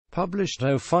Published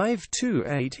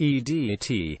 0528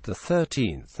 EDT, the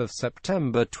 13th of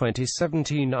September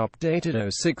 2017. Updated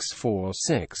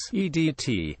 0646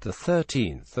 EDT, the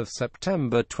 13th of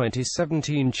September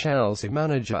 2017. Chelsea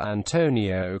manager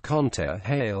Antonio Conte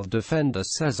hailed defender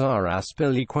Cesar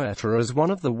Azpilicueta as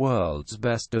one of the world's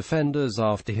best defenders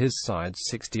after his side's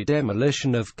 60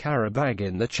 demolition of Qarabag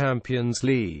in the Champions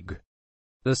League.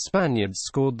 The Spaniards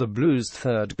scored the Blues'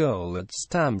 third goal at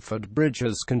Stamford Bridge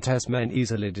as Contes men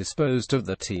easily disposed of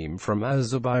the team from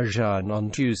Azerbaijan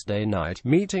on Tuesday night,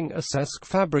 meeting a Cesc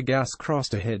Fabregas cross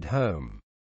to hit home.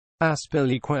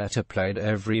 Azpilicueta played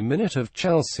every minute of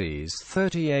Chelsea's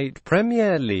 38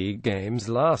 Premier League games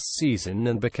last season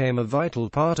and became a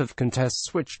vital part of Conte's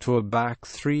switch to a back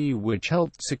three, which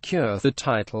helped secure the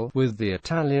title, with the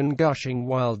Italian gushing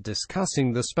while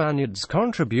discussing the Spaniards'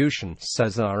 contribution.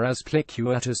 Cesar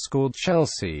Azplicueta scored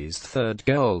Chelsea's third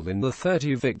goal in the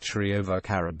 30 victory over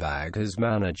Qarabag. His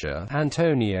manager,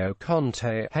 Antonio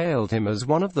Conte, hailed him as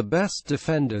one of the best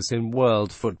defenders in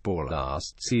world football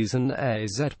last season.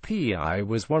 Azpi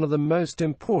was one of the most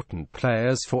important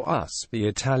players for us, the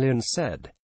Italian said.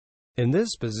 In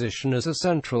this position as a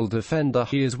central defender,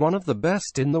 he is one of the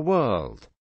best in the world.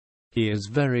 He is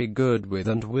very good with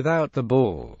and without the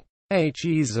ball.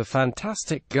 He's a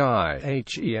fantastic guy.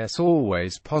 He's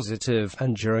always positive,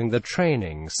 and during the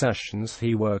training sessions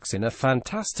he works in a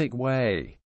fantastic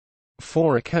way.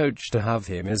 For a coach to have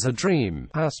him is a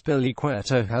dream.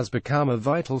 Azpilicueta has become a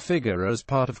vital figure as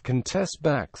part of Conte's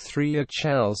back three at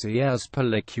Chelsea.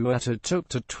 Azpilicueta took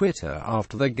to Twitter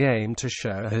after the game to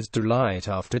show his delight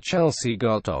after Chelsea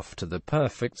got off to the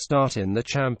perfect start in the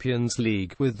Champions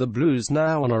League, with the Blues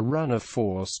now on a run of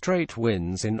 4 straight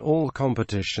wins in all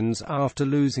competitions after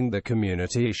losing the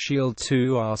Community Shield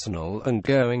to Arsenal and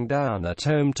going down at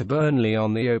home to Burnley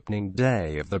on the opening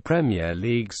day of the Premier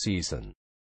League season.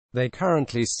 They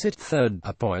currently sit third,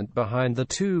 a point behind the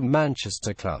two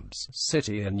Manchester clubs,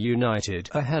 City and United,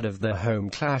 ahead of their home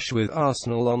clash with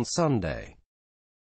Arsenal on Sunday.